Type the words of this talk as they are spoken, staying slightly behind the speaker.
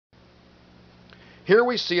Here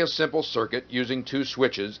we see a simple circuit using two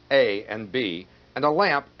switches, A and B, and a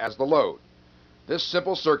lamp as the load. This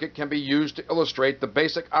simple circuit can be used to illustrate the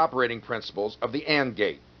basic operating principles of the AND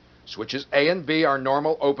gate. Switches A and B are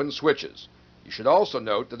normal open switches. You should also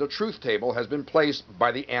note that a truth table has been placed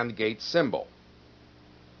by the AND gate symbol.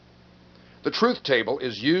 The truth table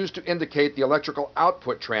is used to indicate the electrical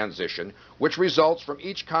output transition, which results from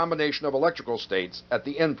each combination of electrical states at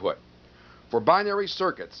the input. For binary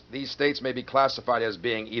circuits, these states may be classified as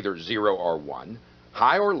being either 0 or 1,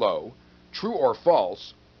 high or low, true or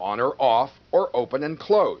false, on or off, or open and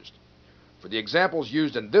closed. For the examples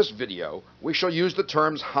used in this video, we shall use the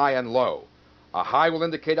terms high and low. A high will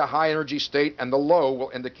indicate a high energy state, and the low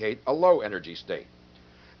will indicate a low energy state.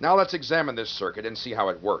 Now let's examine this circuit and see how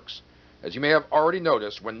it works. As you may have already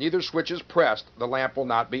noticed, when neither switch is pressed, the lamp will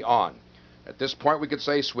not be on. At this point, we could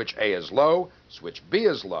say switch A is low, switch B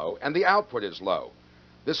is low, and the output is low.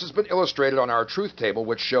 This has been illustrated on our truth table,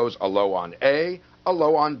 which shows a low on A, a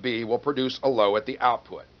low on B will produce a low at the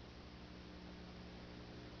output.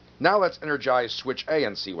 Now let's energize switch A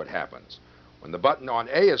and see what happens. When the button on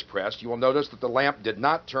A is pressed, you will notice that the lamp did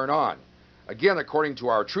not turn on. Again, according to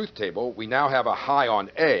our truth table, we now have a high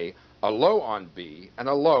on A, a low on B, and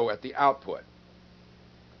a low at the output.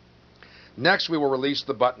 Next, we will release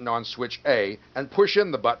the button on switch A and push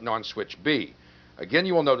in the button on switch B. Again,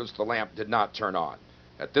 you will notice the lamp did not turn on.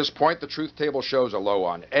 At this point, the truth table shows a low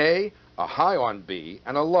on A, a high on B,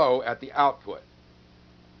 and a low at the output.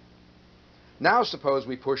 Now suppose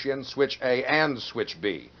we push in switch A and switch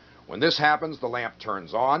B. When this happens, the lamp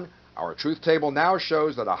turns on. Our truth table now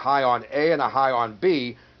shows that a high on A and a high on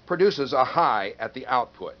B produces a high at the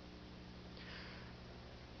output.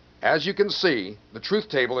 As you can see, the truth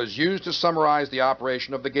table is used to summarize the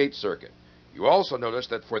operation of the gate circuit. You also notice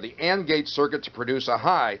that for the AND gate circuit to produce a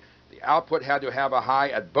high, the output had to have a high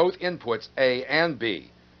at both inputs A and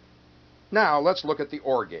B. Now let's look at the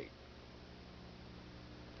OR gate.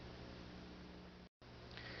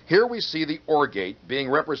 Here we see the OR gate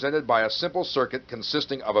being represented by a simple circuit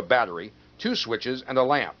consisting of a battery, two switches, and a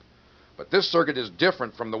lamp. But this circuit is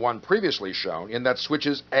different from the one previously shown in that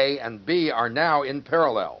switches A and B are now in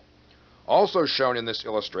parallel. Also shown in this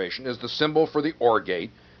illustration is the symbol for the OR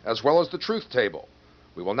gate, as well as the truth table.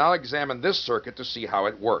 We will now examine this circuit to see how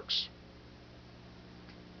it works.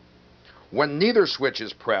 When neither switch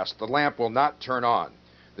is pressed, the lamp will not turn on.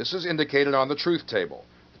 This is indicated on the truth table.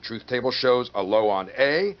 The truth table shows a low on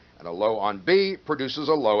A and a low on B produces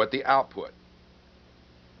a low at the output.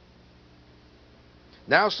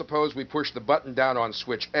 Now suppose we push the button down on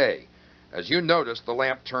switch A. As you notice, the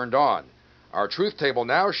lamp turned on. Our truth table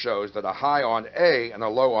now shows that a high on A and a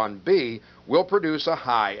low on B will produce a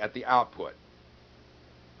high at the output.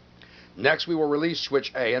 Next, we will release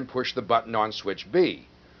switch A and push the button on switch B.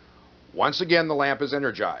 Once again, the lamp is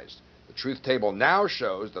energized. The truth table now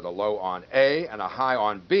shows that a low on A and a high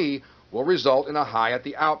on B will result in a high at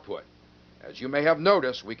the output. As you may have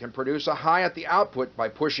noticed, we can produce a high at the output by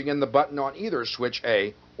pushing in the button on either switch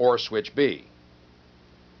A or switch B.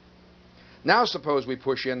 Now suppose we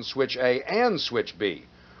push in switch A and switch B.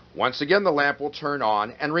 Once again, the lamp will turn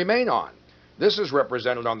on and remain on. This is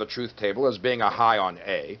represented on the truth table as being a high on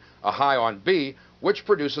A, a high on B, which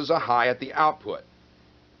produces a high at the output.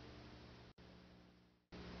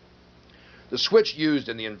 The switch used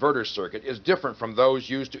in the inverter circuit is different from those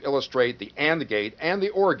used to illustrate the AND gate and the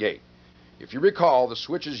OR gate. If you recall, the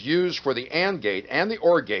switches used for the AND gate and the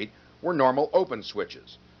OR gate were normal open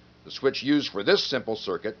switches. The switch used for this simple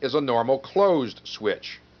circuit is a normal closed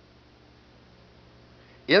switch.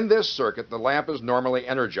 In this circuit, the lamp is normally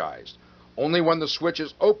energized. Only when the switch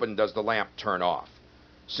is open does the lamp turn off.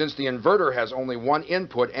 Since the inverter has only one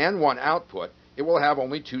input and one output, it will have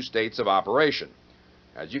only two states of operation.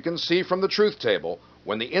 As you can see from the truth table,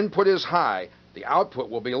 when the input is high, the output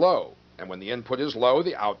will be low, and when the input is low,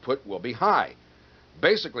 the output will be high.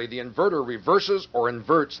 Basically, the inverter reverses or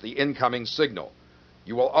inverts the incoming signal.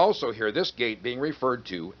 You will also hear this gate being referred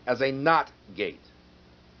to as a NOT gate.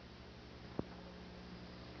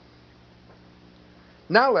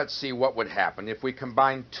 Now let's see what would happen if we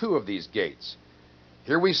combine two of these gates.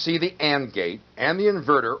 Here we see the AND gate and the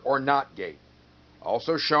inverter or NOT gate.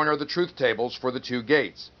 Also shown are the truth tables for the two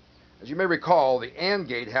gates. As you may recall, the AND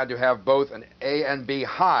gate had to have both an A and B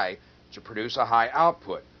high to produce a high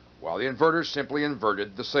output, while the inverter simply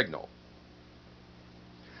inverted the signal.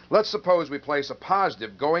 Let's suppose we place a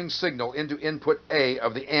positive going signal into input A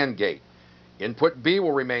of the AND gate. Input B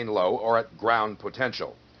will remain low or at ground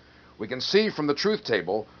potential. We can see from the truth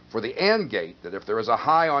table for the AND gate that if there is a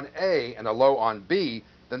high on A and a low on B,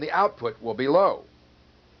 then the output will be low.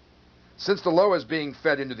 Since the low is being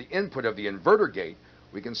fed into the input of the inverter gate,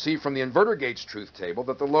 we can see from the inverter gate's truth table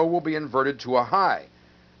that the low will be inverted to a high.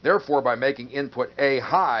 Therefore, by making input A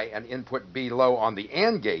high and input B low on the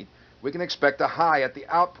AND gate, we can expect a high at the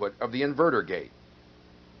output of the inverter gate.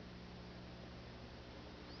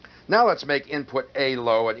 Now let's make input A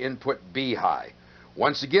low and input B high.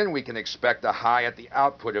 Once again, we can expect a high at the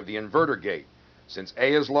output of the inverter gate. Since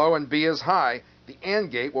A is low and B is high, the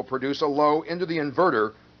AND gate will produce a low into the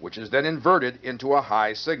inverter, which is then inverted into a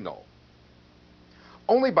high signal.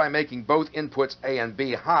 Only by making both inputs A and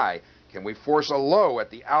B high can we force a low at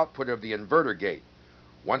the output of the inverter gate.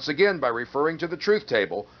 Once again, by referring to the truth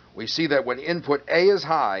table, we see that when input A is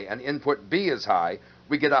high and input B is high,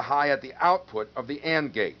 we get a high at the output of the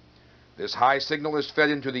AND gate. This high signal is fed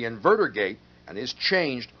into the inverter gate and is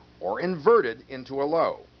changed or inverted into a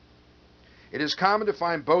low. It is common to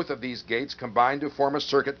find both of these gates combined to form a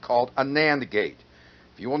circuit called a NAND gate.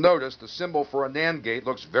 If you will notice, the symbol for a NAND gate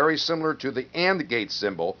looks very similar to the AND gate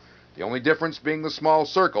symbol, the only difference being the small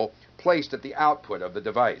circle placed at the output of the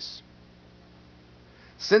device.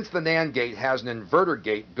 Since the NAND gate has an inverter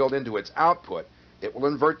gate built into its output, it will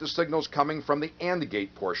invert the signals coming from the AND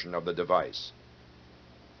gate portion of the device.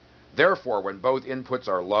 Therefore, when both inputs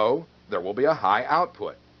are low, there will be a high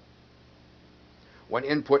output. When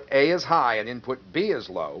input A is high and input B is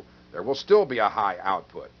low, there will still be a high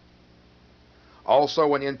output. Also,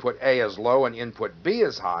 when input A is low and input B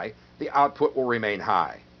is high, the output will remain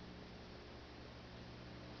high.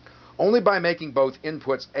 Only by making both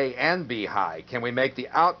inputs A and B high can we make the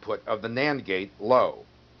output of the NAND gate low.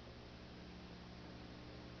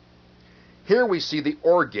 Here we see the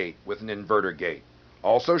OR gate with an inverter gate.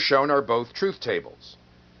 Also shown are both truth tables.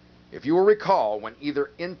 If you will recall, when either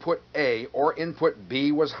input A or input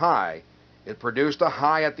B was high, it produced a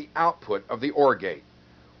high at the output of the OR gate.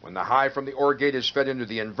 When the high from the OR gate is fed into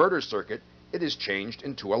the inverter circuit, it is changed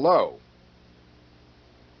into a low.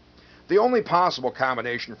 The only possible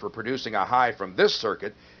combination for producing a high from this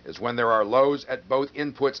circuit is when there are lows at both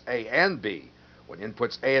inputs A and B. When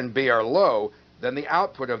inputs A and B are low, then the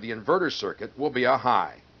output of the inverter circuit will be a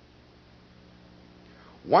high.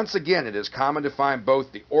 Once again, it is common to find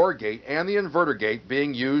both the OR gate and the inverter gate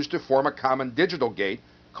being used to form a common digital gate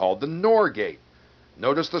called the NOR gate.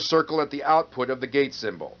 Notice the circle at the output of the gate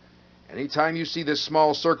symbol. Anytime you see this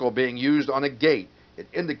small circle being used on a gate, it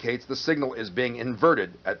indicates the signal is being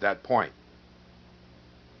inverted at that point.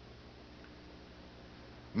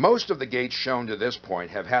 Most of the gates shown to this point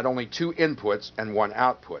have had only 2 inputs and 1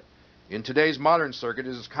 output. In today's modern circuit,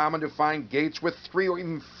 it is common to find gates with 3 or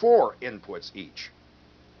even 4 inputs each.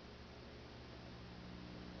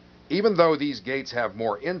 Even though these gates have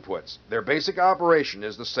more inputs, their basic operation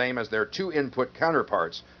is the same as their 2 input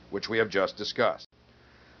counterparts, which we have just discussed.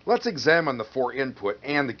 Let's examine the 4 input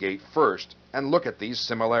AND gate first and look at these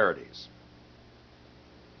similarities.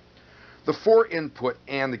 The 4 input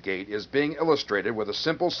AND gate is being illustrated with a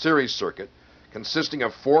simple series circuit consisting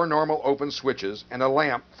of 4 normal open switches and a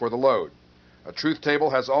lamp for the load. A truth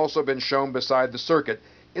table has also been shown beside the circuit,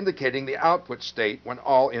 indicating the output state when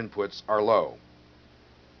all inputs are low.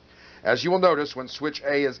 As you will notice, when switch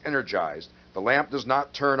A is energized, the lamp does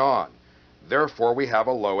not turn on. Therefore, we have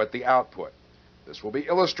a low at the output. This will be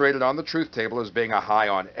illustrated on the truth table as being a high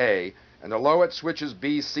on A and a low at switches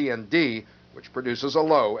B, C, and D, which produces a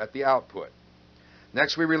low at the output.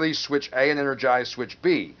 Next, we release switch A and energize switch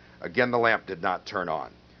B. Again, the lamp did not turn on.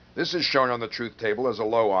 This is shown on the truth table as a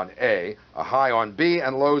low on A, a high on B,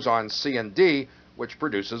 and lows on C and D, which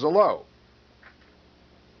produces a low.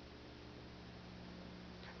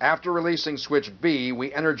 After releasing switch B,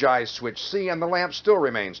 we energize switch C and the lamp still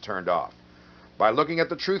remains turned off. By looking at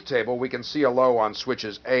the truth table, we can see a low on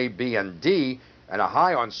switches A, B, and D and a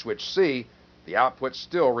high on switch C. The output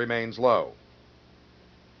still remains low.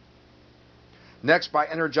 Next, by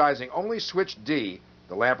energizing only switch D,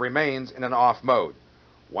 the lamp remains in an off mode.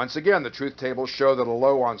 Once again, the truth tables show that a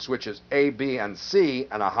low on switches A, B, and C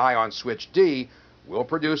and a high on switch D will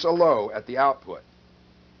produce a low at the output.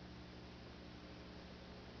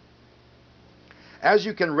 As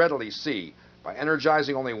you can readily see, by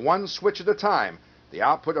energizing only one switch at a time, the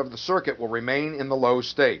output of the circuit will remain in the low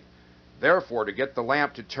state. Therefore, to get the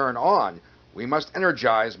lamp to turn on, we must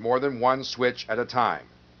energize more than one switch at a time.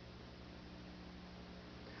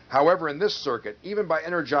 However, in this circuit, even by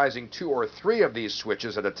energizing 2 or 3 of these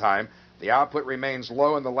switches at a time, the output remains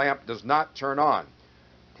low and the lamp does not turn on.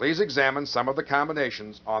 Please examine some of the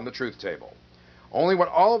combinations on the truth table. Only when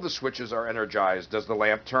all of the switches are energized does the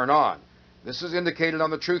lamp turn on. This is indicated on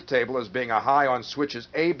the truth table as being a high on switches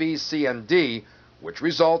A, B, C, and D, which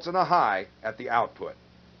results in a high at the output.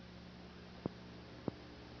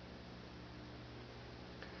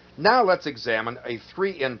 Now let's examine a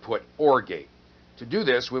 3-input OR gate. To do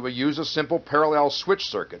this, we will use a simple parallel switch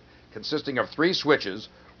circuit consisting of 3 switches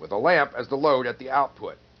with a lamp as the load at the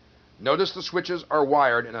output. Notice the switches are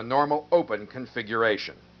wired in a normal open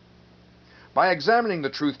configuration. By examining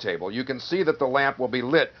the truth table, you can see that the lamp will be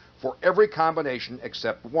lit for every combination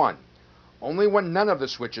except one. Only when none of the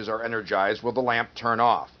switches are energized will the lamp turn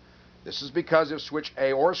off. This is because if switch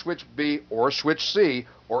A or switch B or switch C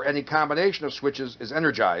or any combination of switches is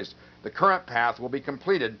energized, the current path will be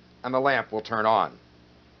completed and the lamp will turn on.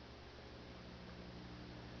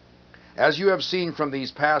 As you have seen from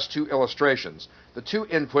these past 2 illustrations, the 2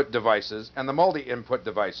 input devices and the multi-input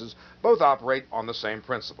devices both operate on the same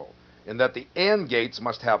principle, in that the AND gates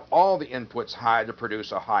must have all the inputs high to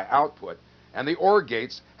produce a high output, and the OR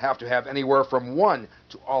gates have to have anywhere from 1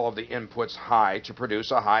 to all of the inputs high to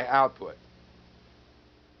produce a high output.